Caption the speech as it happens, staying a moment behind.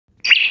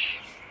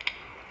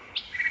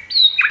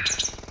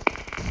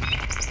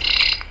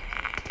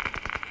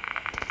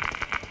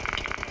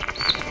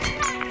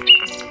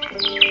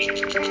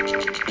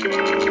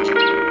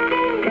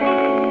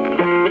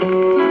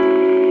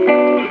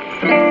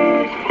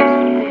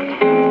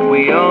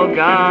We all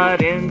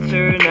got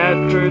internet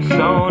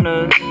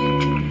personas,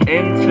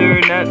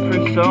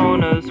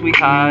 we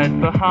hide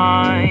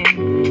behind,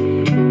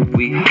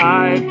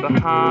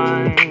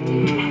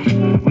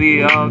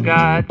 we all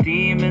got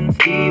demons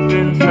deep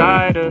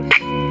inside us,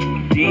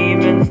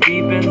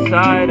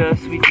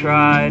 we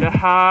try to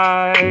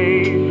hide,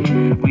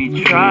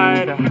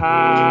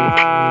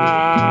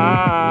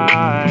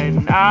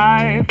 and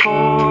I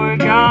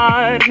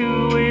forgot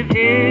who it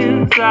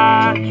is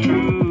I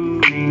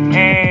truly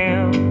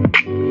am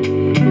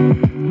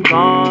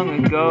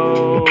long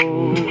ago,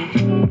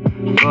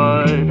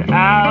 but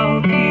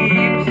I'll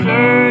keep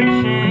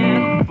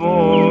searching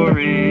for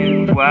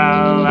it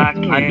while I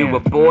can. I knew a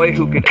boy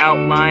who could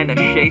outline a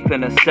shape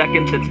in a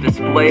second. Its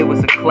display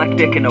was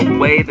eclectic in a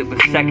way that was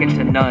second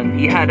to none.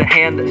 He had a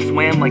hand that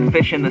swam like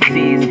fish in the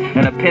seas,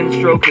 and a pen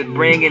stroke that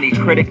bring any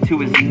critic to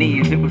his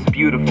knees. It was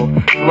beautiful,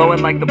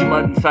 flowing like the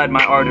blood inside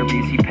my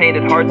arteries. He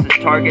painted hearts as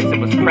targets and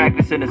was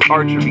practicing his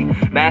archery,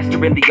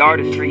 mastering the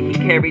artistry he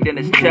carried in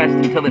his chest,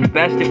 until at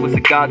best it was a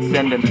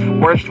godsend,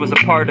 and worst was a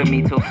part of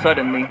me, till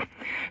suddenly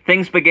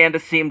things began to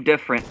seem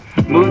different.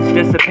 Moods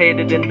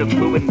dissipated into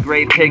blue and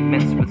gray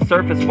pigments, but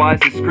surface-wise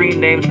the screen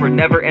names were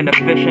never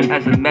inefficient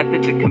as a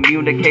method to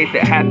communicate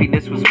that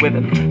happiness was with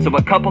him. So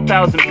a couple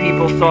thousand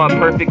people saw a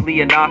perfectly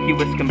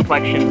innocuous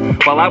complexion,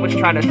 while I was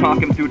trying to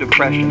talk him through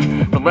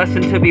depression. The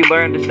lesson to be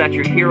learned is that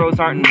your heroes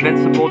aren't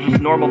invincible,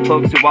 just normal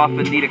folks who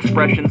often need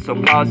expression, so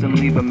pause and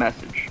leave a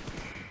message.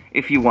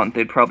 If you want,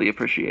 they'd probably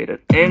appreciate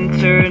it.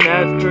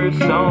 Internet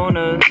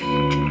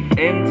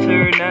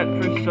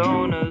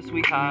personas,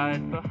 we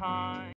hide behind.